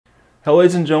Hello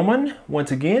ladies and gentlemen, once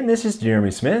again this is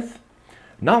Jeremy Smith.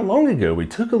 Not long ago we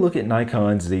took a look at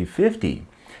Nikon Z50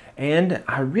 and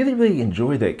I really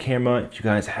enjoyed that camera. If you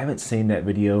guys haven't seen that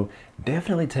video,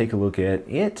 definitely take a look at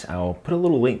it. I'll put a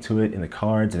little link to it in the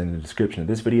cards and in the description of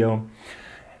this video.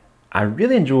 I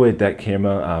really enjoyed that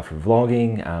camera for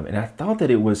vlogging and I thought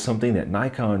that it was something that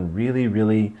Nikon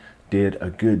really did a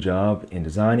good job in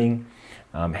designing.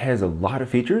 It has a lot of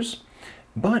features.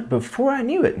 But before I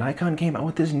knew it, Nikon came out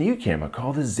with this new camera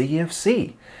called the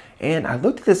Zfc. And I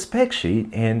looked at the spec sheet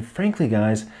and frankly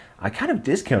guys, I kind of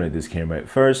discounted this camera at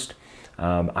first.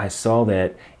 I saw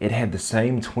that it had the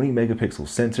same 20 megapixel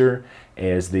sensor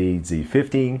as the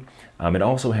Z50. It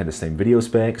also had the same video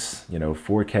specs,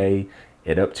 4K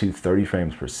at up to 30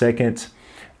 frames per second.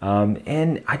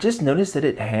 And I just noticed that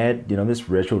it had, this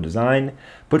retro design.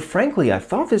 But frankly, I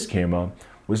thought this camera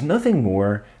was nothing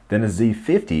more than a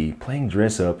Z50 playing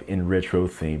dress up in retro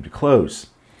themed clothes.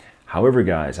 However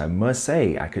guys, I must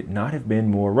say I could not have been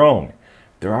more wrong.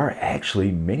 There are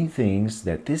actually many things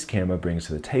that this camera brings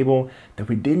to the table that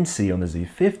we didn't see on the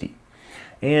Z50.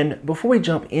 And before we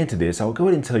jump into this, I'll go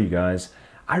ahead and tell you guys,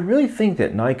 I really think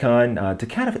that Nikon, to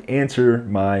kind of answer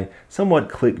my somewhat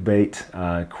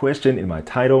clickbait question in my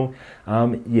title,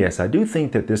 yes, I do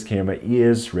think that this camera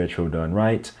is retro done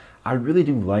right. I really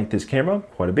do like this camera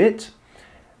quite a bit.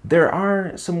 There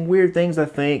are some weird things I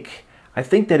think. I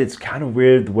think that it's kind of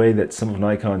weird the way that some of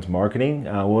Nikon's marketing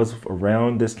was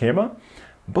around this camera,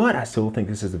 but I still think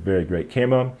this is a very great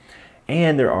camera.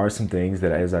 And there are some things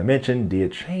that, as I mentioned,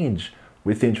 did change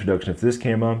with the introduction of this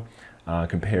camera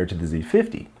compared to the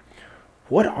Z50.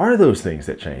 What are those things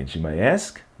that changed, you may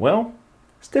ask? Well,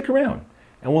 stick around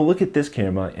and we'll look at this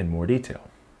camera in more detail.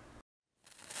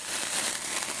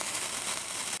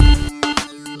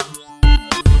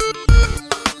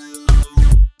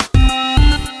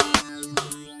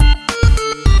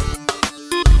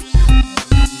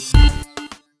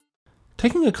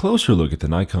 Taking a closer look at the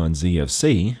Nikon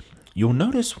Zfc, you'll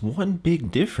notice one big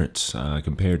difference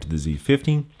compared to the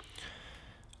Z50,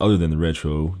 other than the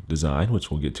retro design,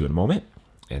 which we'll get to in a moment,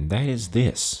 and that is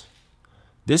this.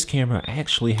 This camera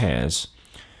actually has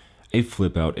a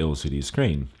flip-out LCD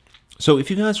screen. So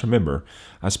if you guys remember,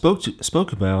 I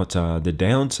spoke about the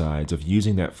downsides of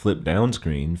using that flip-down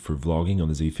screen for vlogging on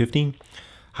the Z50.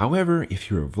 However,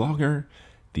 if you're a vlogger,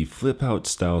 the flip-out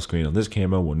style screen on this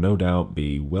camera will no doubt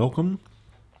be welcome.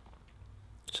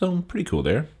 So pretty cool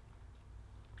there.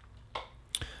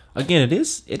 Again, it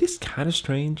is kind of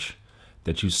strange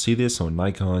that you see this on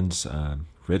Nikon's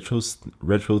retro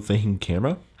themed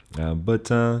camera,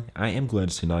 but I am glad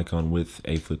to see Nikon with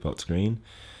a flip out screen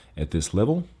at this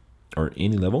level or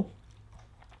any level.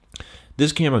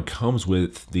 This camera comes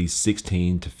with the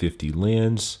 16 to 50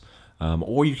 lens,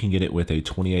 or you can get it with a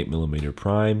 28mm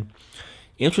prime.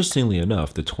 Interestingly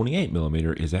enough, the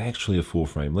 28mm is actually a full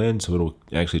frame lens, so it'll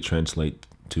actually translate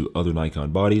to other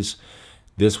Nikon bodies.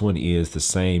 This one is the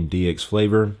same DX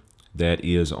flavor that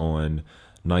is on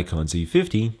Nikon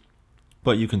Z50,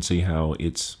 but you can see how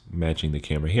it's matching the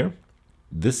camera here.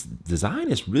 This design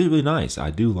is really nice. I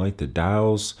do like the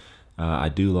dials. I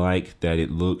do like that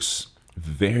it looks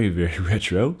very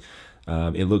retro.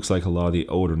 It looks like a lot of the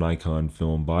older Nikon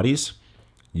film bodies.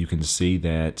 You can see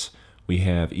that we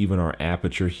have even our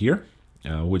aperture here,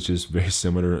 which is very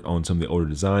similar on some of the older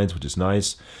designs, which is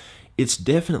nice. It's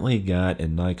definitely got a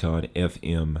Nikon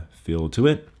FM feel to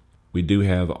it. We do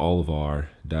have all of our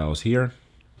dials here.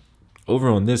 Over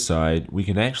on this side, we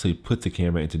can actually put the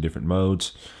camera into different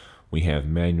modes. We have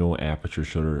manual, aperture,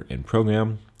 shutter, and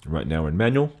program. Right now we're in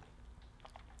manual.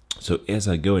 So as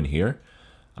I go in here,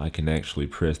 I can actually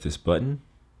press this button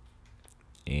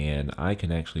and I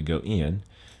can actually go in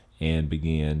and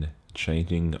begin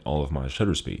changing all of my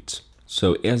shutter speeds.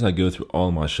 So as I go through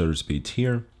all my shutter speeds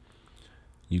here,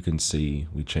 you can see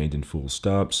we change in full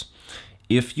stops.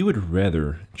 If you would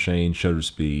rather change shutter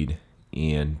speed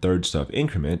in third stop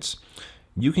increments,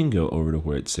 you can go over to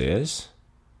where it says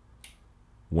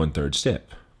 1/3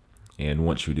 step. And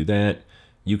once you do that,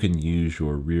 you can use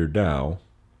your rear dial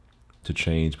to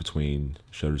change between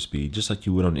shutter speed, just like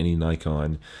you would on any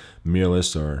Nikon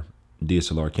mirrorless or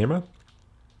DSLR camera.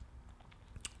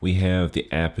 We have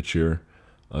the aperture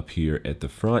up here at the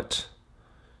front,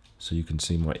 so you can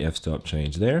see my f-stop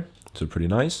change there. So pretty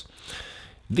nice.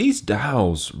 These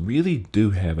dials really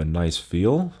do have a nice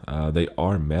feel. They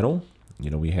are metal.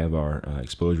 We have our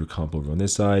exposure comp over on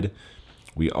this side.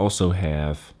 We also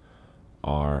have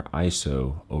our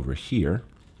ISO over here,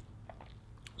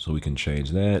 so we can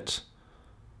change that.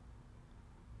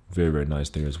 Very nice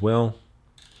there as well.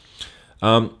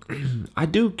 I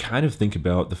do kind of think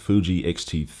about the Fuji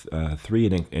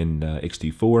X-T3 and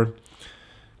X-T4.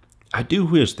 I do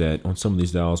wish that on some of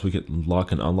these dials we could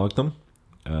lock and unlock them.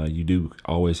 You do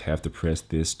always have to press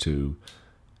this to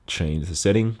change the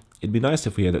setting. It'd be nice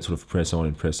if we had that sort of press on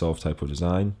and press off type of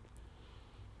design.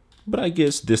 But I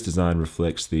guess this design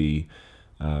reflects the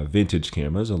vintage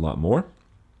cameras a lot more.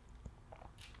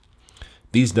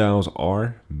 These dials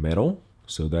are metal,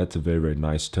 so that's a very, very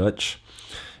nice touch.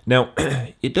 Now,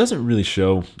 it doesn't really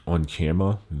show on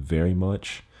camera very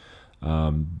much,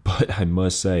 but I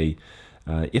must say,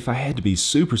 if I had to be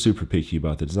super, super picky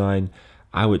about the design,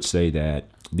 I would say that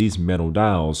these metal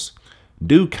dials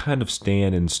do kind of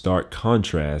stand in stark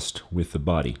contrast with the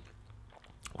body,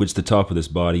 which the top of this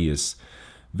body is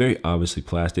very obviously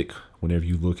plastic whenever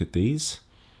you look at these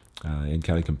and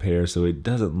kind of compare, so it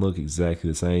doesn't look exactly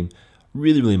the same.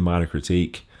 Really, really minor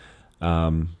critique.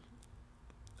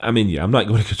 I mean, yeah, I'm not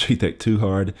going to critique that too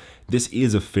hard. This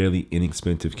is a fairly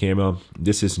inexpensive camera.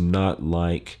 This is not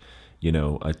like, you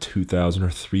know, a $2,000 or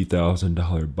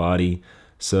 $3,000 body.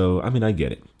 So, I mean, I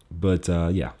get it. But,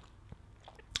 yeah,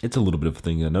 it's a little bit of a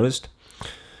thing I noticed.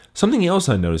 Something else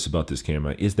I noticed about this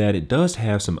camera is that it does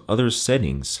have some other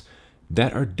settings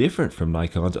that are different from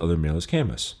Nikon's other mirrorless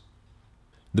cameras.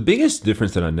 The biggest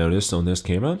difference that I noticed on this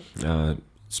camera,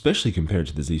 especially compared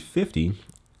to the Z50,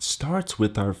 starts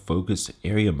with our focus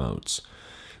area modes.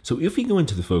 So if we go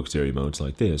into the focus area modes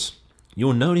like this,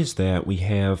 you'll notice that we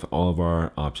have all of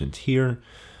our options here.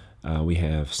 We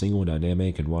have single,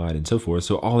 dynamic, and wide, and so forth.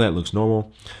 So all that looks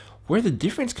normal. Where the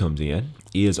difference comes in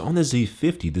is on the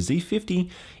Z50. The Z50,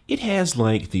 it has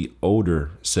like the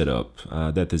older setup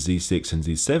that the Z6 and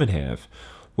Z7 have,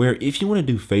 where if you want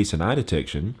to do face and eye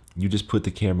detection, you just put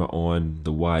the camera on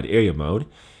the wide area mode,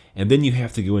 and then you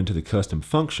have to go into the custom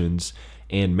functions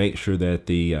and make sure that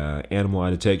the animal eye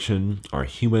detection or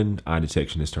human eye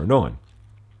detection is turned on.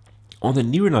 On the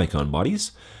newer Nikon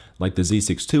bodies, like the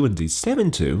Z6 II and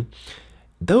Z7 II,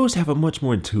 those have a much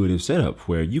more intuitive setup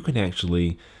where you can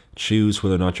actually choose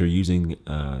whether or not you're using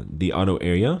the auto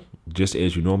area just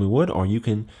as you normally would, or you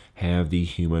can have the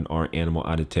human or animal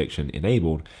eye detection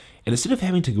enabled. And instead of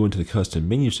having to go into the custom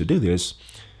menus to do this,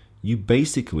 you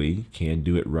basically can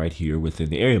do it right here within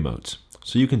the area modes.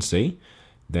 So you can see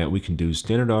that we can do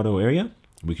standard auto area,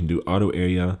 we can do auto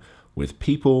area with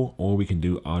people, or we can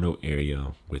do auto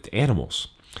area with animals.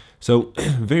 So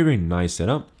very, very nice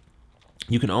setup.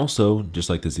 You can also, just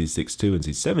like the Z6 II and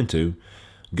Z7 II,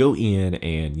 go in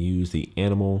and use the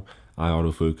animal eye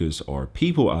autofocus or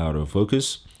people eye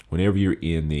autofocus whenever you're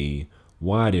in the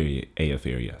wide area AF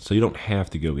area. So you don't have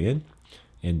to go in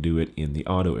and do it in the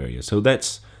auto area. So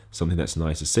that's something that's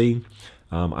nice to see.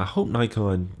 I hope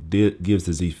Nikon gives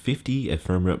the Z50 a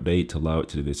firmware update to allow it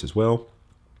to do this as well.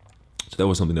 So that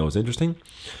was something that was interesting.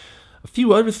 A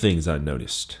few other things I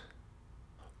noticed.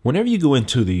 Whenever you go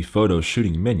into the photo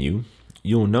shooting menu,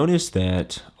 you'll notice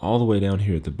that all the way down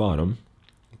here at the bottom,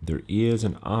 there is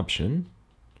an option.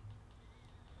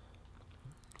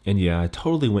 And yeah, I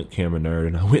totally went camera nerd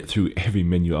and I went through every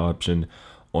menu option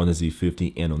on the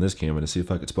Z50 and on this camera to see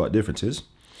if I could spot differences.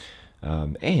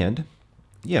 And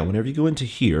yeah, whenever you go into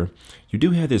here, you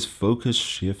do have this focus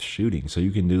shift shooting. So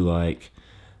you can do like,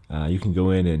 you can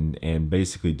go in and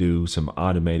basically do some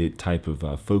automated type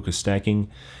of focus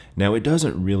stacking. Now it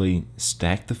doesn't really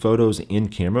stack the photos in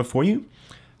camera for you.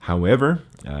 However,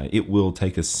 it will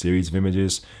take a series of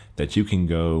images that you can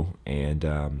go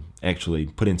and actually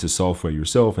put into software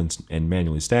yourself and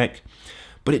manually stack.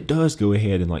 But it does go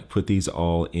ahead and like put these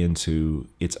all into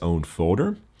its own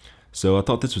folder. So I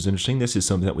thought this was interesting. This is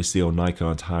something that we see on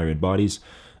Nikon's higher end bodies,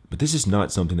 but this is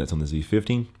not something that's on the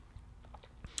Z50.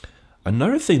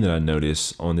 Another thing that I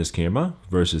notice on this camera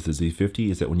versus the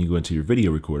Z50 is that when you go into your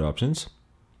video record options,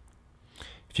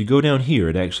 if you go down here,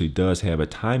 it actually does have a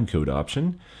time code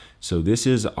option. So this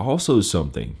is also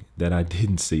something that I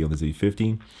didn't see on the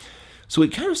Z50. So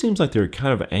it kind of seems like they're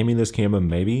kind of aiming this camera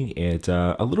maybe at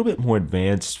a little bit more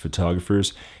advanced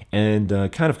photographers and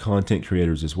kind of content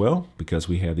creators as well, because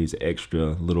we have these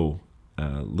extra little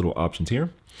options here.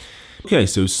 Okay,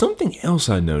 so something else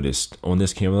I noticed on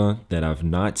this camera that I've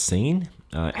not seen,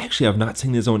 actually I've not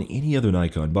seen this on any other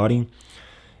Nikon body,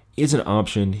 is an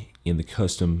option in the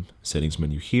custom settings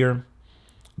menu here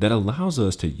that allows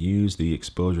us to use the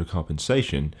exposure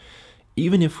compensation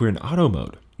even if we're in auto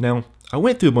mode. Now, I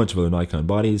went through a bunch of other Nikon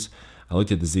bodies. I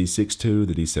looked at the Z6 II,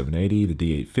 the D780,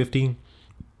 the D850.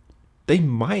 They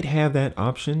might have that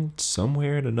option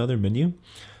somewhere in another menu,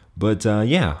 but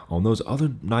yeah, on those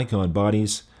other Nikon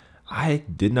bodies, I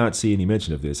did not see any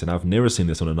mention of this, and I've never seen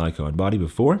this on a Nikon body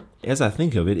before. As I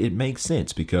think of it, it makes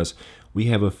sense because we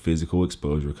have a physical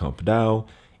exposure comp dial.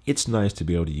 It's nice to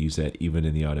be able to use that even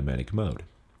in the automatic mode.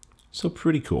 So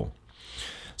pretty cool.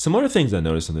 Some other things I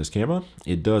noticed on this camera,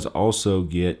 it does also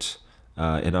get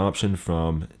an option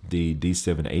from the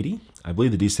D780. I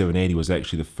believe the D780 was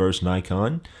actually the first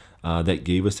Nikon that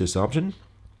gave us this option.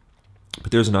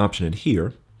 But there's an option in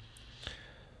here.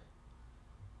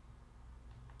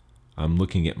 I'm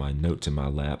looking at my notes in my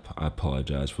lap. I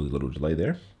apologize for the little delay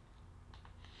there.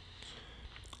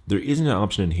 There is an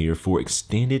option in here for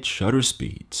extended shutter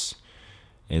speeds.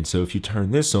 And so if you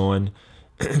turn this on,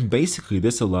 basically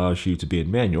this allows you to be in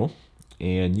manual,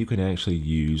 and you can actually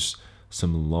use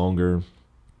some longer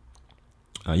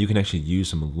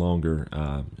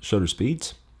shutter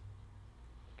speeds.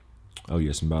 Oh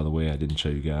yes, and by the way, I didn't show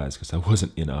you guys because I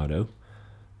wasn't in auto.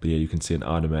 But yeah, you can see in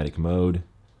automatic mode,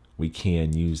 we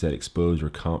can use that exposure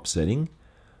comp setting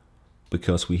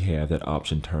because we have that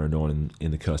option turned on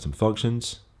in the custom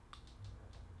functions.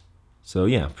 So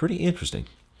yeah, pretty interesting.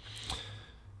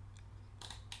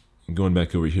 Going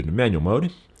back over here to manual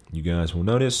mode, you guys will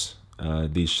notice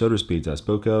these shutter speeds I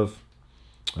spoke of.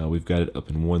 We've got it up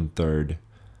in 1/3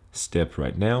 step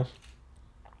right now.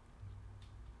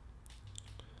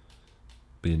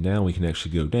 But now we can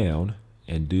actually go down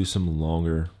and do some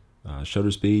longer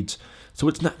shutter speeds. So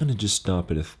it's not going to just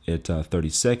stop at 30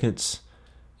 seconds.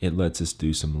 It lets us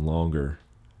do some longer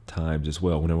times as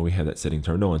well whenever we have that setting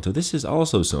turned on. So this is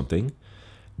also something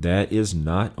that is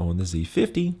not on the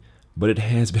Z50, but it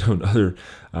has been on other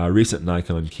recent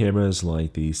Nikon cameras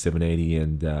like the 780,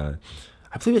 and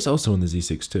I believe it's also on the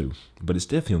Z6 too, but it's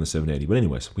definitely on the 780. But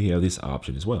anyways, we have this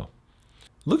option as well.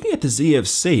 Looking at the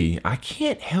ZFC, I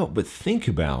can't help but think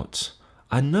about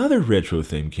another retro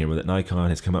themed camera that Nikon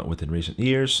has come out with in recent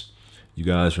years. You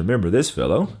guys remember this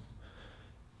fellow.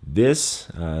 This,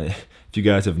 if you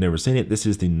guys have never seen it, this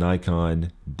is the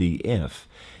Nikon DF.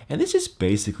 And this is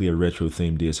basically a retro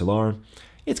themed DSLR.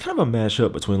 It's kind of a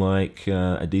mashup between like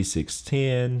a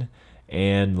D610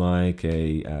 and like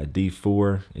a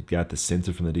D4. It got the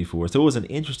sensor from the D4. So it was an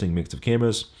interesting mix of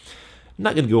cameras. I'm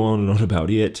not going to go on and on about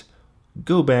it.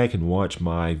 Go back and watch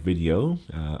my video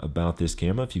about this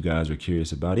camera if you guys are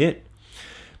curious about it.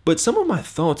 But some of my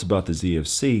thoughts about the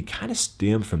ZFC kind of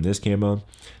stem from this camera.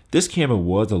 This camera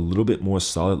was a little bit more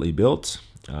solidly built.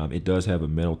 It does have a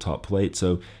metal top plate,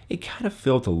 so it kind of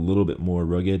felt a little bit more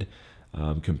rugged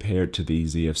compared to the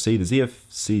ZFC. The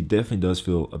ZFC definitely does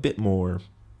feel a bit more,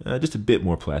 just a bit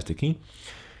more plasticky.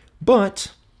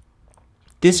 But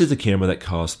this is a camera that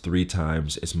costs 3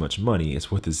 times as much money as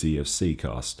what the ZFC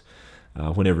cost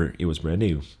whenever it was brand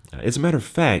new. As a matter of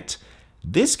fact,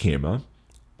 this camera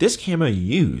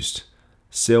used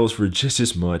sells for just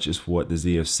as much as what the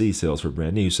ZFC sells for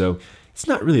brand new. So it's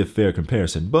not really a fair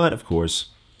comparison, but of course,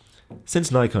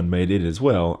 since Nikon made it as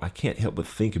well, I can't help but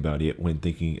think about it when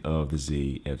thinking of the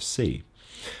ZFC.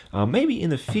 Maybe in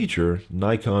the future,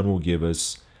 Nikon will give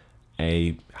us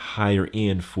a higher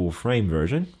end full frame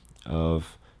version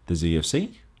of the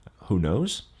ZFC. Who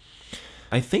knows?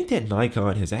 I think that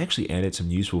Nikon has actually added some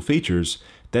useful features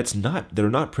that are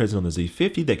not present on the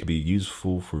Z50 that could be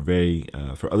useful for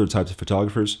for other types of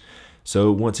photographers. So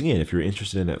once again, if you're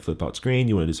interested in that flip out screen,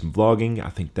 you want to do some vlogging, I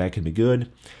think that can be good.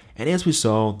 And as we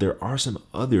saw, there are some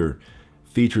other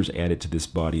features added to this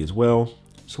body as well.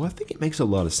 So I think it makes a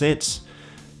lot of sense.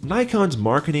 Nikon's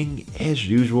marketing, as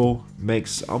usual,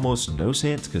 makes almost no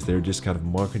sense because they're just kind of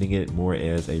marketing it more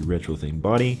as a retro themed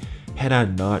body. Had I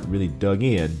not really dug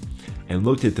in and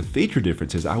looked at the feature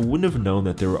differences, I wouldn't have known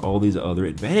that there were all these other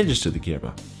advantages to the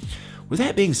camera. With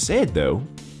that being said though,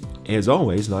 as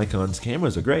always, Nikon's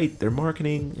cameras are great. Their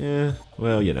marketing,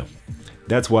 well, you know,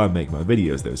 that's why I make my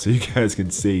videos though, so you guys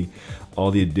can see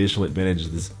all the additional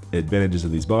advantages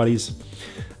of these bodies.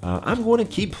 I'm going to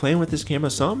keep playing with this camera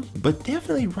some, but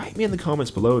definitely write me in the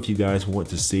comments below if you guys want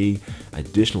to see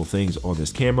additional things on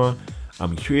this camera.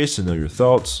 I'm curious to know your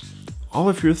thoughts. All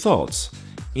of your thoughts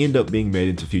end up being made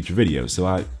into future videos, so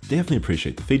I definitely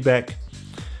appreciate the feedback.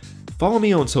 Follow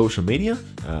me on social media.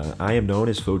 I am known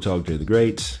as Photographer the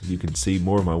Great. You can see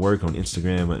more of my work on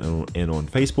Instagram and on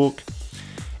Facebook.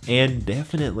 And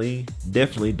definitely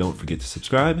don't forget to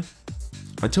subscribe.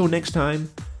 Until next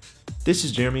time, this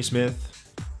is Jeremy Smith,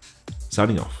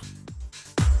 signing off.